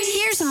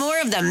Here's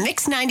more of the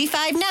Mix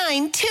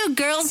 95.9 Two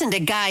Girls and a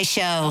Guy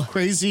show.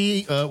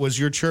 Crazy was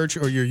your church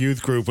or your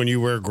youth group when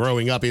you were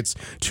growing up? It's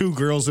Two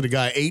Girls and a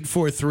Guy,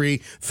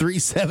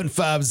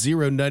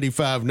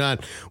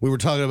 843-375-0959. We were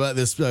talking about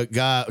this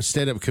guy,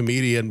 stand-up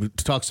comedian, who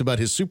talks about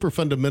his super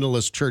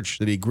fundamentalist church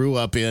that he grew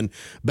up in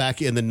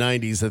back in the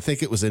 90s. I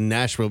think it was in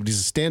Nashville, but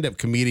he's a stand-up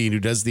comedian who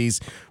does these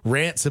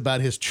rants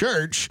about his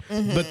church,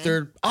 but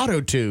they're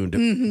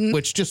auto-tuned,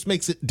 which just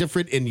makes it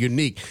different and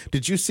unique.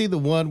 Did you see the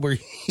one where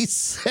he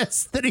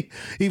says that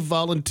he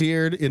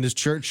volunteered in his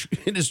church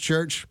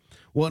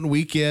one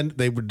weekend?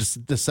 They were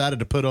decided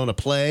to put on a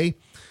play,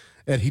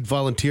 and he'd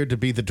volunteered to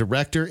be the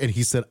director, and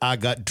he said, I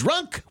got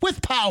drunk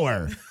with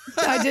power.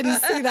 I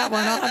didn't see that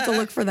one. I'll have to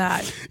look for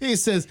that. He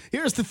says,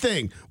 here's the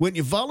thing. When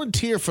you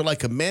volunteer for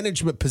like a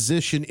management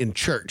position in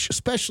church,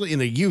 especially in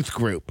a youth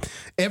group,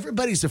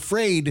 everybody's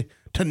afraid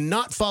to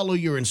not follow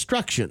your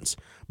instructions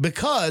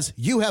because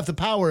you have the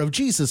power of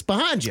Jesus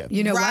behind you.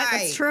 You know what?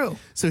 That's true.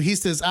 So he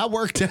says, I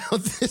worked out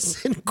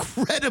this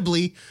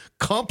incredibly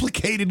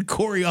complicated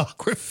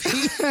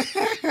choreography.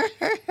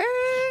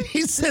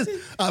 He says,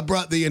 I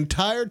brought the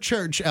entire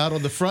church out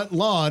on the front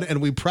lawn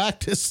and we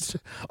practiced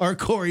our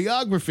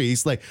choreography.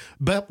 He's like,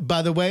 but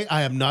by the way,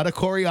 I am not a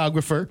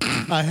choreographer.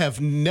 I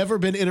have never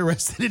been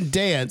interested in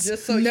dance.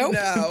 Just so you know.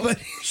 But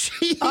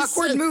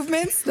Awkward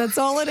movements, that's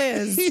all it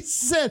is. He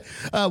said,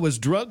 I was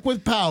drunk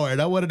with power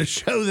and I wanted to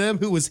show them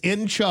who was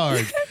in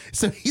charge.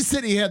 So he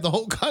said he had the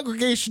whole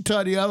congregation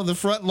Tanya out on the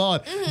front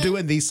lawn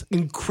doing these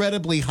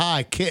incredibly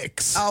high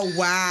kicks. Oh,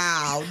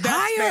 wow.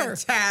 That's Higher.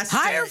 fantastic.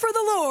 Higher for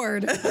the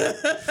Lord.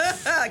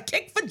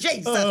 Kick for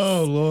Jesus.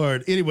 Oh,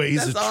 Lord. Anyway,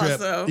 he's That's a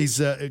trip. awesome.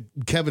 He's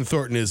Kevin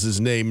Thornton is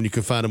his name, and you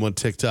can find him on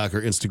TikTok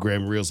or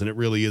Instagram Reels, and it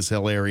really is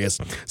hilarious.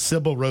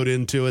 Sybil wrote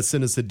into us,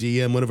 sent us a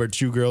DM, one of our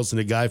Two Girls and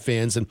a Guy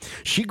fans, and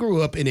she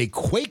grew up in a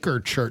Quaker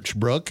church,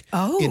 Brooke,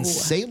 in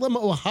Salem,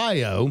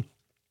 Ohio.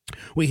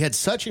 We had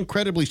such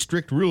incredibly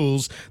strict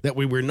rules that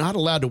we were not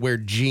allowed to wear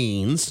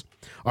jeans.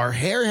 Our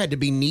hair had to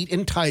be neat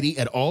and tidy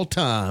at all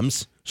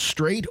times.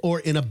 Straight or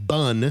in a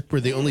bun were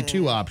the only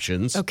two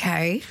options.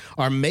 Okay.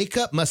 Our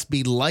makeup must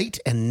be light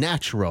and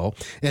natural.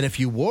 And if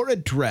you wore a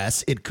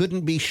dress, it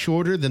couldn't be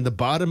shorter than the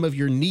bottom of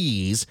your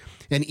knees.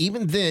 And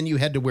even then, you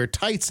had to wear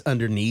tights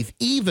underneath,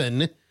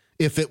 even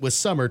if it was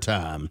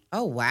summertime.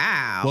 Oh,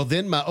 wow. Well,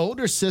 then my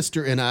older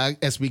sister and I,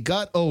 as we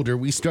got older,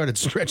 we started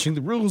stretching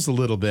the rules a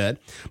little bit.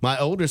 My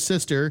older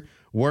sister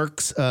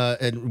works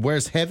and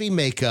wears heavy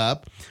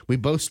makeup. We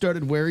both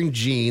started wearing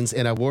jeans,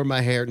 and I wore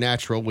my hair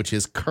natural, which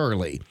is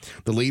curly.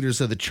 The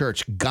leaders of the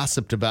church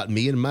gossiped about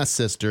me and my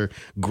sister,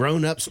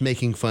 grown-ups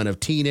making fun of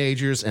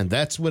teenagers, and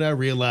that's when I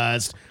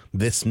realized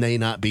this may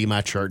not be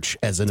my church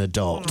as an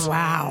adult.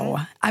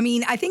 Wow. I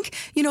mean, I think,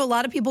 a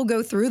lot of people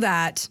go through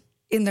that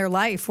in their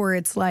life where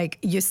it's like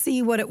you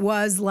see what it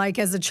was like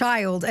as a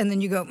child, and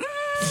then you go,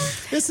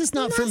 this is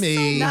not for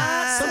me.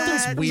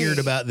 Something's weird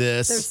about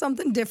this. There's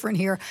something different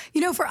here.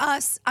 For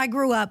us, I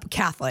grew up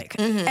Catholic,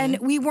 and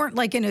we weren't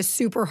like in a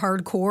super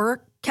hardcore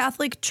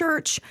Catholic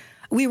church.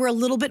 We were a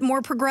little bit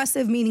more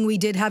progressive, meaning we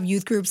did have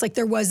youth groups. Like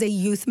there was a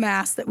youth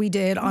mass that we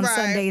did on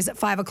Sundays at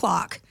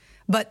 5:00.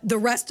 But the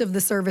rest of the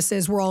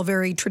services were all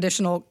very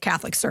traditional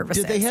Catholic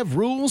services. Did they have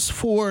rules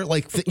for,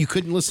 like, that you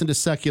couldn't listen to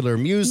secular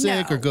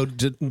music or go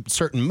to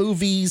certain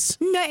movies?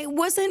 No, it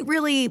wasn't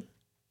really.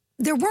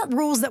 There weren't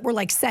rules that were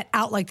like set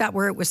out like that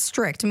where it was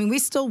strict. I mean, we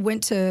still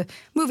went to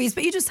movies,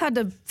 but you just had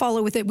to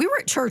follow with it. We were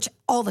at church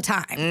all the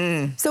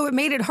time. So it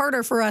made it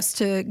harder for us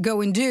to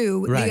go and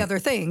do the other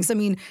things. I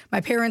mean,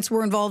 my parents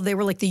were involved. They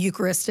were like the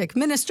Eucharistic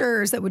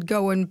ministers that would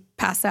go and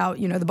pass out,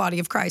 the body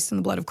of Christ and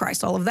the blood of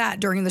Christ, all of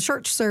that during the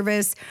church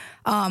service.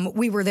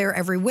 We were there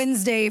every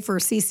Wednesday for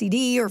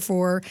CCD or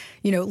for,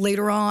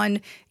 later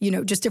on,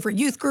 just different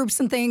youth groups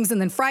and things.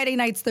 And then Friday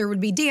nights there would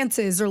be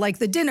dances or like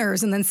the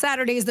dinners. And then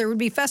Saturdays there would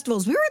be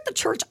festivals. We were at the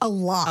church a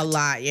lot. A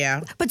lot,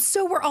 yeah. But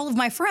so were all of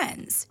my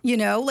friends,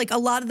 like a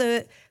lot of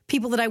the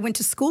people that I went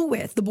to school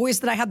with, the boys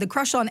that I had the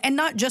crush on, and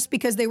not just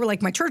because they were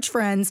like my church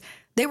friends,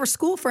 they were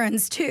school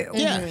friends too.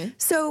 Yeah.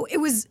 So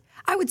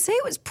I would say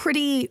it was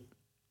pretty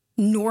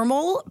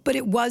normal, but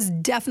it was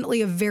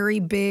definitely a very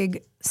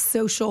big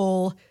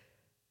social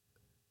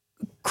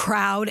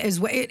crowd as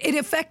well. It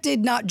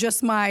affected not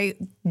just my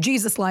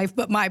Jesus life,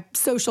 but my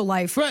social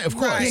life. Right, of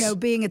course.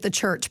 Being at the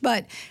church.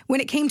 But when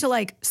it came to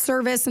like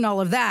service and all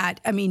of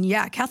that, I mean,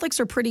 yeah, Catholics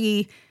are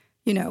pretty,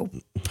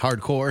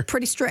 hardcore.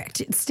 Pretty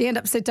strict. Stand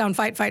up, sit down,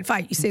 fight, fight,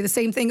 fight. You say the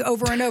same thing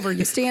over and over.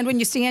 You stand when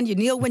you stand, you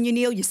kneel when you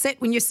kneel, you sit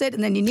when you sit,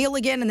 and then you kneel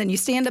again, and then you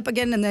stand up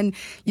again, and then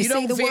you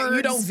say the words.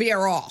 You don't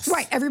veer off.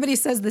 Right. Everybody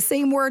says the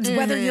same words,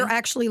 whether you're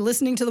actually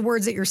listening to the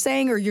words that you're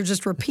saying or you're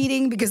just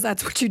repeating because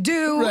that's what you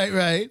do.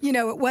 Right.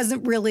 It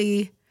wasn't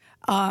really...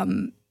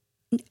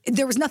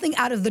 there was nothing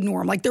out of the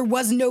norm. Like there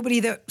was nobody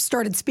that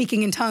started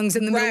speaking in tongues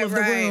in the middle of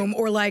the room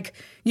or like,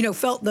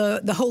 felt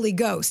the Holy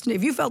Ghost. And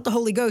if you felt the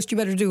Holy Ghost, you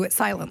better do it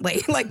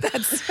silently. Like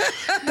that's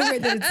the way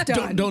that it's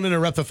done. Don't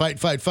interrupt the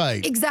fight.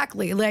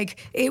 Exactly.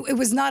 Like it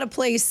was not a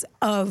place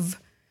of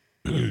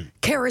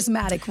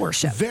charismatic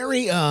worship.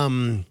 Very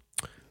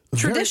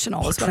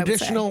traditional. Is what I would say.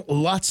 Traditional,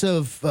 lots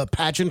of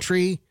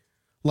pageantry,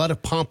 a lot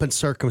of pomp and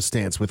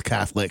circumstance with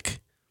Catholic,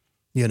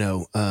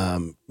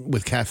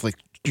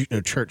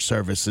 church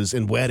services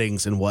and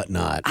weddings and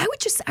whatnot. I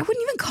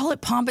wouldn't even call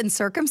it pomp and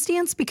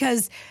circumstance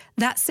because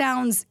that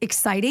sounds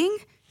exciting.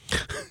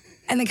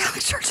 And the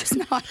Catholic Church is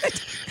not.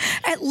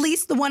 At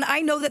least the one,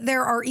 I know that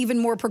there are even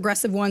more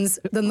progressive ones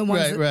than the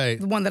ones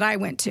the one that I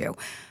went to.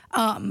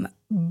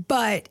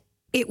 But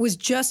it was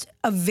just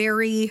a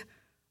very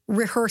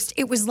rehearsed,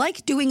 it was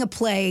like doing a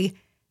play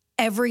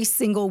every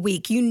single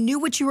week. You knew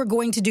what you were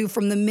going to do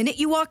from the minute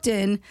you walked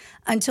in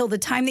until the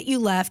time that you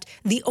left.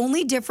 The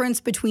only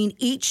difference between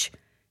each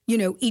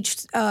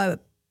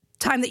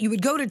time that you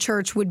would go to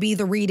church would be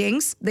the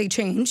readings. They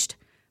changed.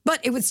 But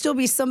it would still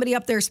be somebody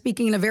up there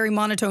speaking in a very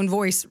monotone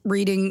voice,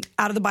 reading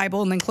out of the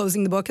Bible and then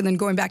closing the book and then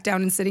going back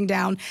down and sitting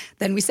down.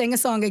 Then we sang a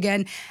song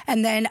again.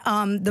 And then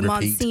the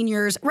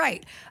Monsignors,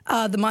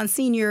 the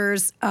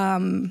Monsignors,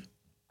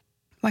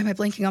 why am I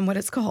blanking on what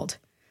it's called?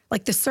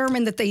 Like the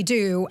sermon that they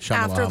do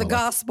after the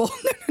gospel.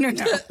 No.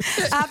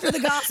 After the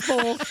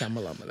gospel,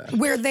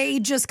 where they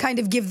just kind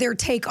of give their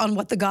take on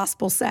what the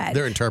gospel said.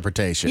 Their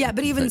interpretation. Yeah,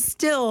 but even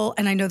still,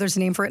 and I know there's a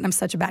name for it, and I'm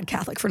such a bad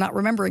Catholic for not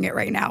remembering it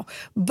right now,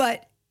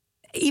 but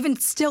even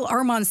still,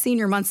 our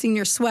Monsignor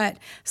Sweat,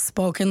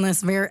 spoke in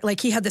this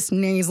he had this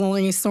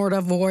nasally sort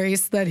of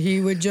voice that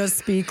he would just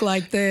speak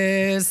like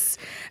this,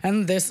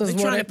 and this is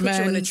what it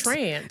meant. You in a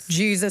trance.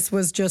 Jesus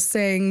was just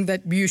saying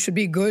that you should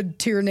be good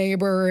to your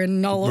neighbor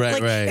and all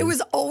of It was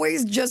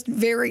always just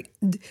very.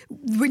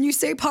 When you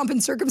say pomp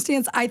and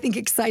circumstance, I think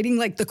exciting,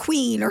 like the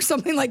Queen or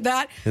something like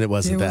that. And it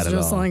wasn't that at all.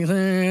 Just like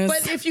this.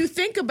 But if you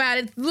think about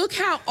it, look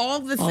how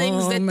all the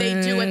things that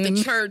they do at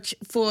the church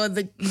for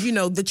the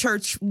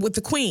church with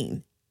the Queen.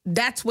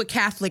 That's what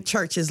Catholic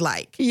Church is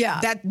like.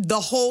 Yeah. That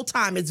the whole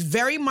time it's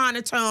very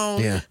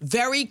monotone,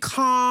 very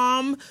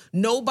calm.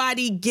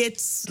 Nobody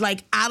gets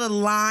out of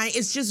line.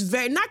 It's just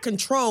very, not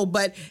controlled,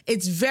 but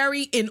it's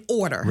very in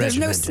order. There's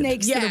no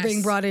snakes that are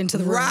being brought into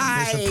the room.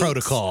 Right. There's a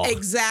protocol.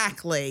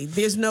 Exactly.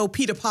 There's no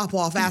Peter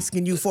Popoff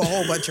asking you for a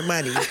whole bunch of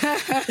money.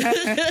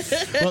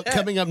 Well,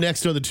 coming up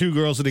next on the Two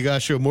Girls and a Guy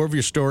show, more of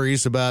your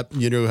stories about,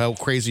 how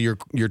crazy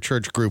your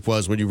church group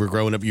was when you were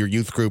growing up, your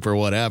youth group or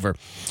whatever.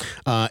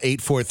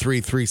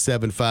 843-375-0959.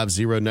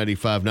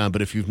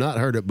 But if you've not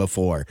heard it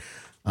before,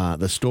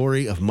 the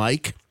story of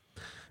Mike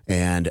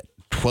and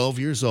 12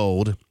 years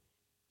old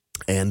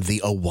and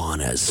the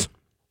Awanas.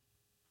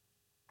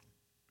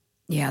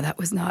 Yeah, that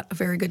was not a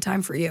very good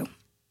time for you.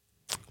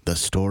 The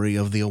story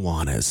of the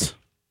Awanas.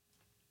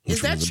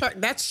 Is that church?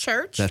 That's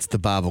church? That's the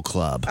Bible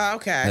Club. Oh,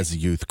 okay. As a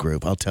youth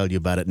group. I'll tell you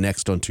about it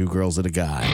next on Two Girls and a Guy.